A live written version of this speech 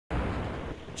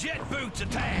Jet boots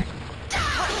attack.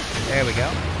 There we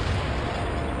go.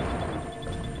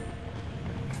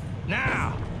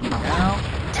 Now. Now,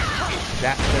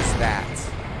 that does that.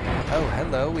 Oh,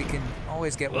 hello. We can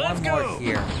always get one more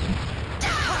here.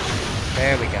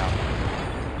 There we go.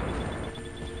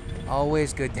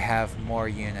 Always good to have more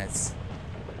units.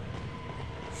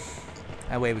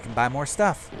 That way we can buy more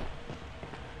stuff.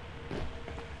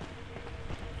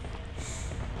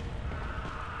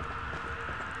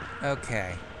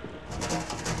 Okay.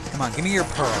 Come on, give me your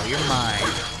pearl. You're mine.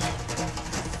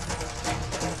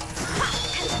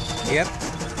 Yep.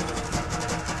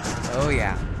 Oh,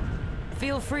 yeah.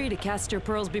 Feel free to cast your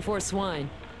pearls before swine.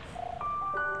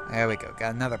 There we go.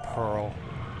 Got another pearl.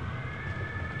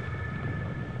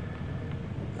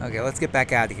 Okay, let's get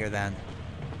back out of here then.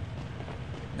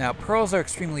 Now, pearls are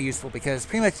extremely useful because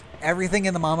pretty much everything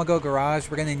in the Mamago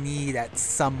garage we're going to need at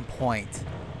some point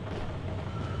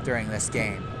during this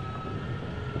game.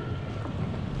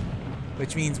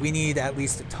 Which means we need at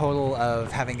least a total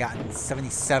of having gotten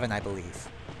 77, I believe.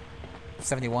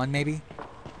 71, maybe?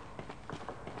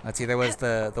 Let's see, there was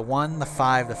the 1, the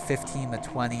 5, the 15, the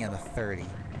 20, and the 30.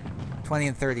 20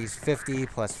 and 30 is 50,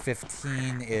 plus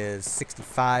 15 is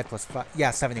 65, plus 5... Yeah,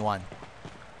 71.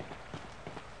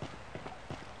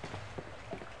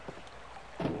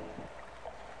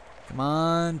 Come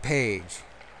on, Paige.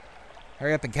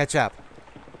 Hurry up and catch up.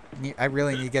 I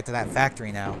really need to get to that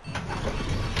factory now.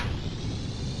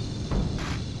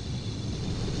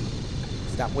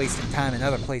 Stop wasting time in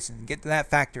other places and get to that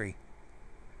factory.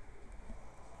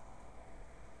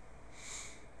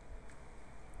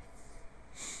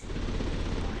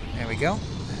 There we go.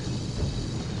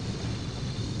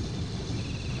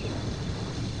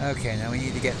 Okay, now we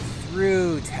need to get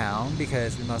through town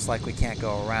because we most likely can't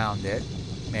go around it.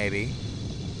 Maybe.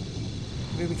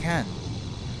 Maybe we can.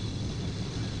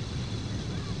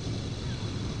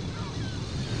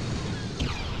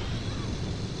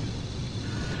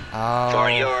 Oh. For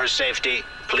your safety,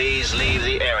 please leave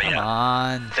the area. Come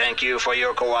on. Thank you for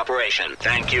your cooperation.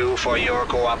 Thank you for your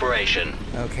cooperation.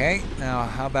 Okay, now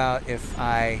how about if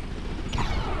I...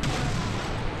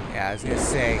 Yeah, I was gonna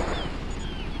say...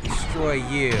 Destroy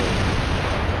you.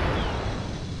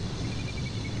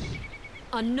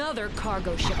 Another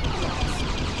cargo ship lost.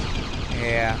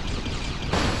 Yeah.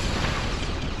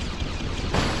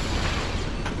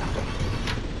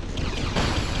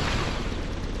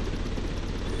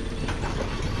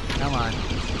 Come on.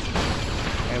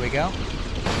 There we go.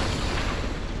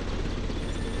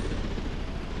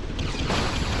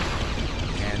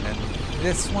 And then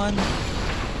this one.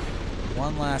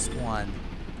 One last one.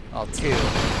 Oh, 2.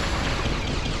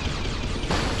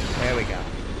 There we go.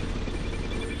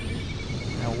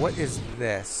 Now what is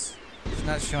this? It's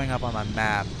not showing up on my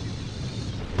map.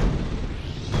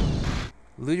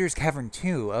 Looter's Cavern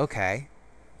 2, okay.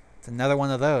 It's another one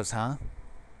of those, huh?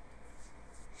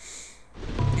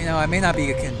 You know, I may not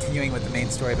be continuing with the main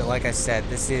story, but like I said,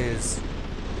 this is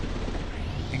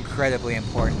incredibly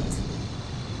important.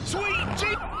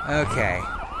 Okay.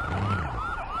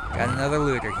 Got another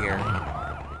looter here.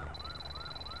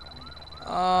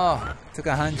 Oh, took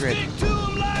 100.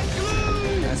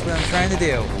 That's what I'm trying to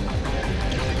do.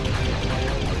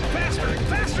 Faster,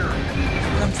 faster.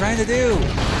 That's what I'm trying to do.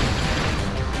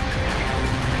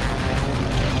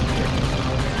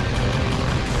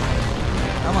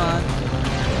 Come on.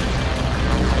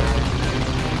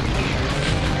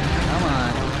 Come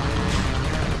on.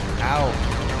 Ow.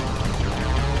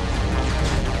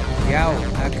 Yow,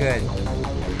 not good.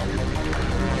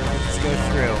 Let's go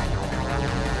through.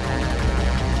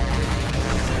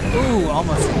 Ooh,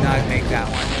 almost did not make that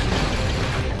one.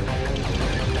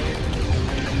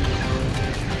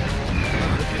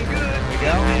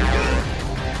 There we go.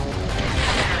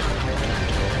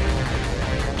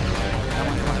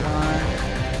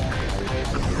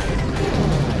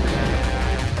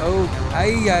 Oh,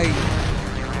 ay.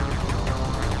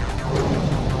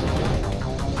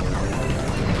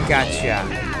 Gotcha.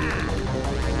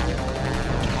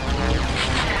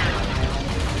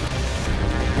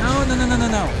 No.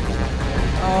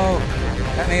 Oh,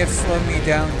 that may have slowed me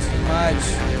down too much.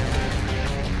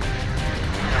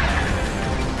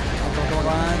 Come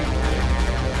on.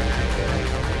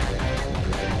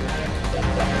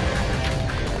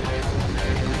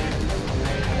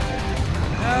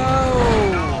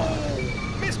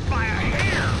 No! Missed by a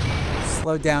hair.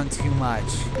 Slowed down too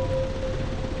much.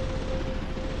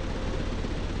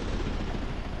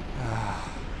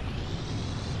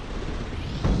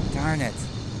 Darn it.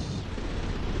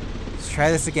 Let's try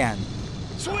this again.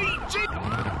 Sweet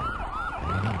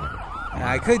And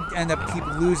I could end up keep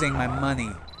losing my money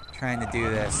trying to do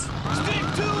this. Stick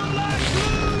to him like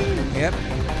glue. Yep.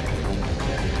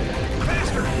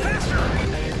 Faster! Faster!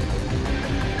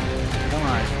 Come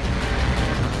on.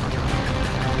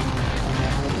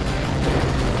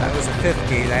 That was a 5th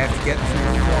gate. I have to get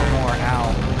through 4 more. Ow.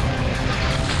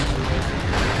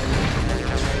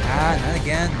 Ah, not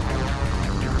again.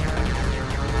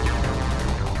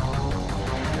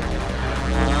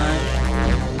 Come on.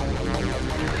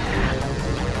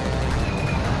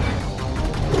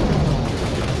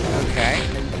 Okay.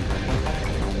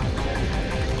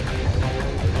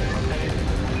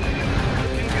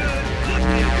 Looking good!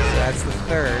 So that's the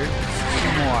 3rd. 2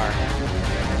 more.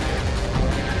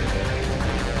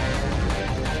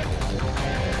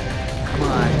 Come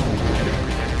on.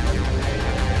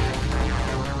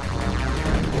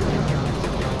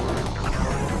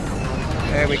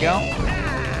 There we go.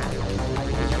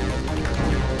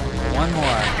 1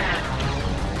 more.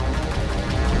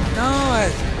 No,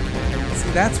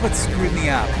 see, that's what screwed me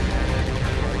up.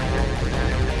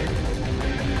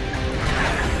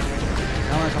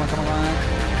 Come on, come on, come on.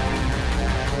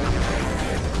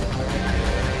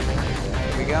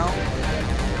 Here we go.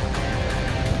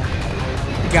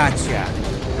 Gotcha.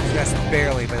 Just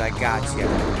barely, but I gotcha.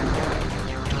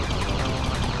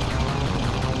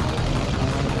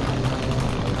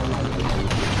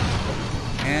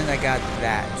 And I got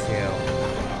that too.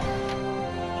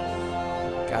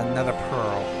 Got another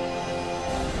pearl.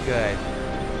 Good.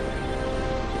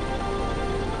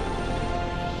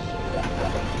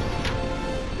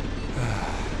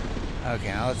 Okay,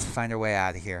 now let's find our way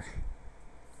out of here.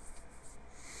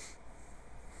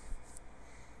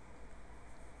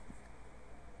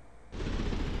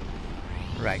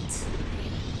 Right.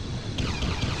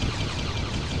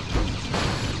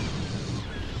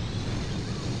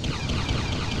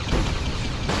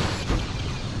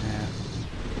 Yeah.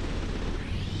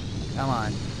 Come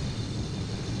on.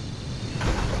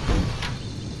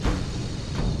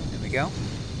 There we go.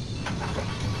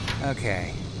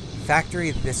 Okay.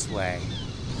 Factory this way.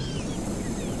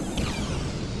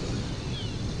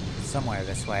 Somewhere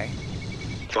this way.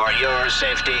 For your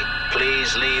safety,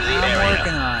 please leave the I'm area.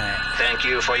 working on it. Thank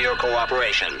you for your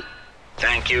cooperation.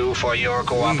 Thank you for your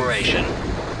cooperation.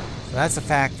 So that's a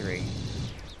factory.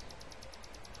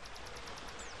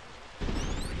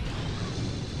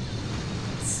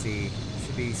 Let's see.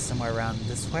 Should be somewhere around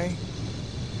this way.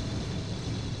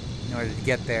 In order to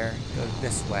get there, go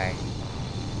this way.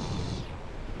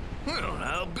 Well,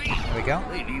 I'll be. There we go.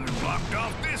 They'd even blocked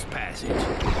off this passage. We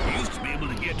used to be able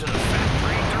to get to the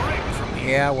factory direct from here.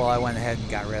 Yeah, well, I went ahead and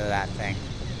got rid of that thing.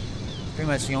 Pretty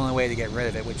much the only way to get rid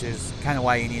of it, which is kind of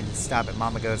why you need to stop at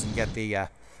Mama Goes and get the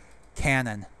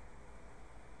cannon.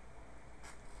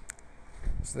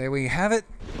 So there we have it.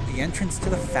 The entrance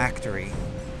to the factory.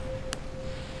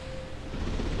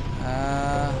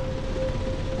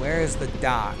 Where is the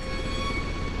dock?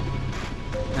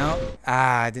 No.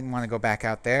 Ah, I didn't want to go back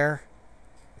out there.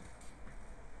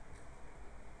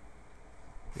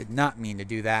 Did not mean to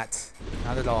do that.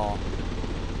 Not at all.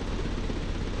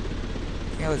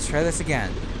 Okay, let's try this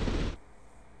again.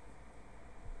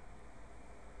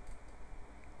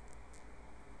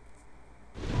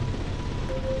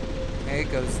 Okay,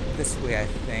 it goes this way, I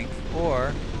think.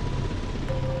 Or...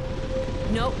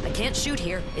 Nope, I can't shoot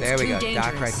here. It's there we too go, dangerous.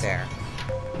 dock right there.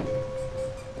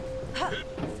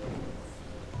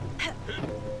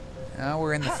 Now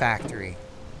we're in the factory.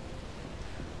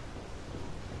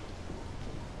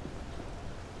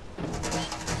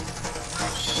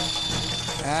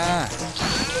 Ah,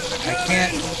 I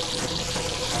can't.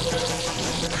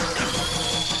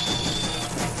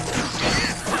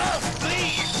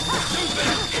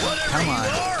 Come on.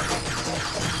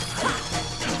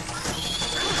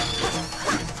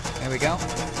 There we go.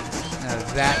 Now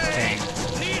that thing.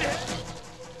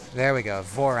 There we go,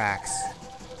 Vorax.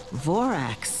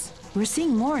 Vorax. We're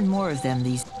seeing more and more of them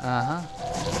these. Uh-huh.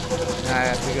 Now I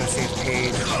have to go save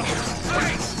Paige.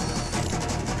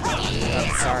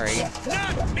 Oh, sorry.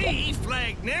 Not me,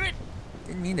 Flag Nemeth.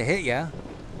 Didn't mean to hit ya.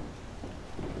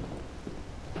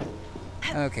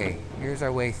 Okay, here's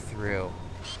our way through.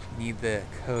 Need the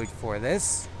code for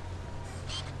this.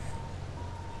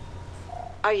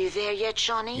 Are you there yet,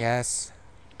 Shawnee? Yes.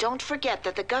 Don't forget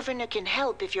that the governor can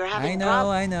help if you're having I know,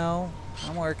 problems. I know.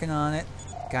 I'm working on it.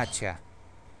 Gotcha.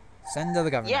 Send to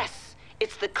the governor. Yes,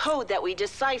 it's the code that we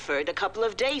deciphered a couple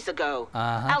of days ago.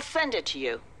 Uh-huh. I'll send it to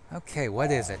you. Okay,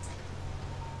 what is it?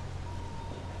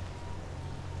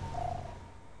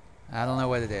 I don't know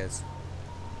what it is.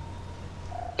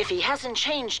 If he hasn't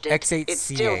changed it, X8C8. it's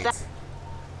still that.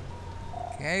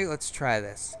 Okay, let's try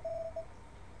this.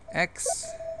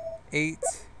 X8C8.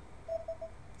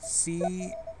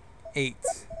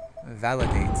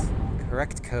 Validate.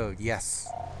 Correct code, yes.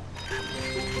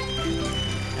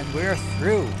 And we're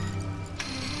through.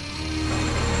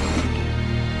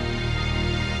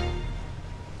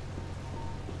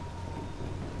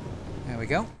 There we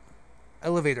go.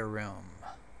 Elevator room.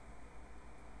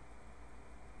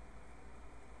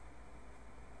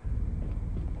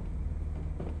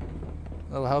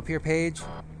 A little help here, Paige.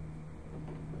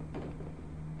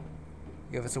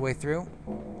 Give us a way through.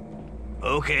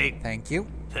 Okay, Thank you.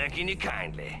 thanking you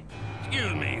kindly.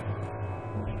 Excuse me.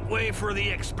 Way for the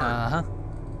expert. Uh-huh.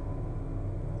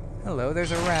 Hello,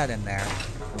 there's a rat in there.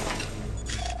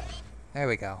 There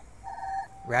we go.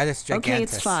 Ratus gigantus. Okay,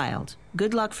 it's filed.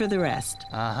 Good luck for the rest.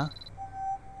 Uh-huh.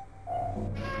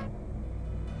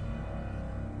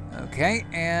 Okay,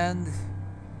 and...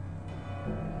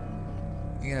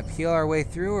 You gonna peel our way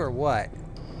through, or what?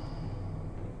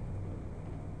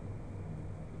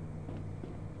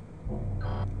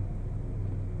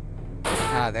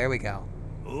 Ah, there we go.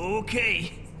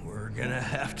 Okay, we're gonna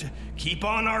have to keep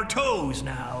on our toes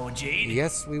now, Jade.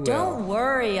 Yes, we will. Don't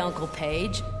worry, Uncle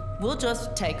Page. We'll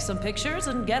just take some pictures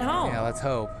and get home. Yeah, let's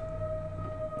hope.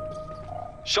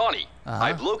 Shawnee, Uh-huh.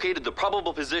 I've located the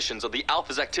probable positions of the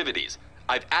Alpha's activities.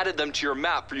 I've added them to your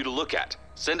map for you to look at.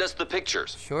 Send us the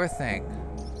pictures. Sure thing.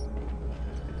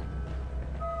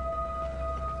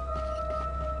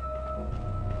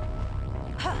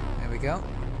 There we go.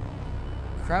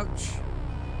 Crouch.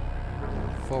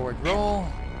 Forward roll.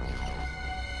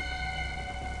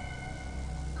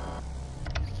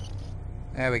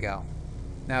 There we go.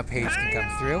 Now Paige can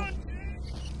come through.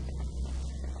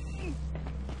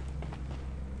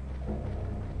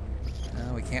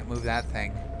 No, we can't move that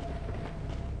thing.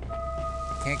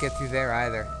 Can't get through there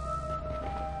either.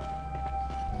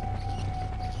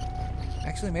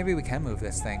 Actually, maybe we can move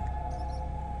this thing.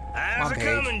 How's on, it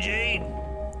Paige. coming, Jade?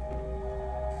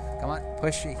 Come on,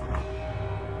 pushy.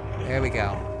 There we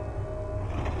go.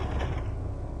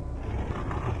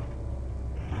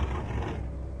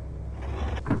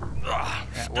 Ugh,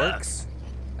 That stuck. works.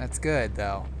 That's good,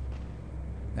 though.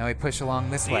 Now we push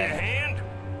along this Need a way. hand?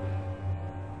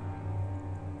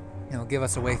 It'll give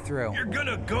us a way through. You're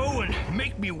gonna go and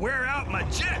make me wear out my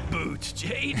jet boots,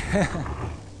 Jade.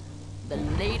 The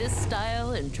latest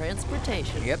style in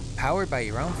transportation. Yep, powered by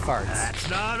your own farts. That's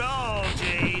not all,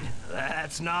 Jade.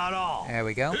 That's not all. There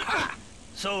we go.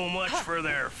 So much for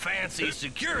their fancy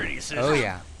security system. Oh,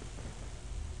 yeah.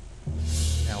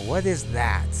 Now, what is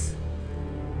that?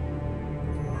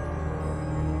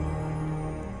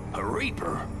 A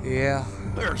Reaper. Yeah.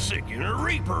 They're sicking a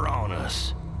Reaper on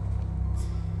us.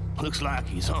 Looks like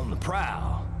he's on the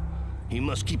prowl. He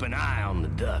must keep an eye on the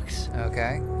ducks.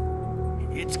 Okay.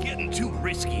 It's getting too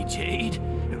risky, Jade.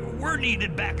 We're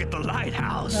needed back at the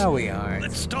lighthouse. No, we aren't.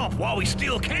 Let's stop while we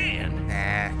still can.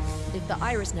 Nah. If the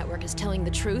Iris Network is telling the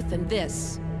truth, then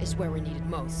this is where we're needed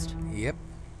most. Yep.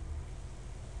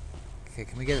 Okay,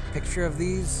 can we get a picture of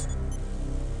these?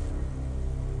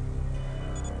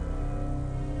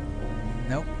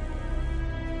 Nope.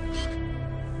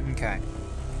 Okay.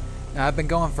 Now, I've been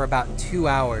going for about 2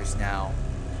 hours now.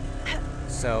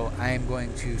 So, I am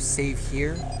going to save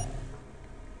here.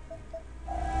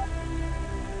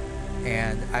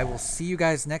 And I will see you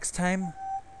guys next time.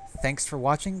 Thanks for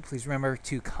watching. Please remember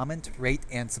to comment, rate,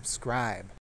 and subscribe.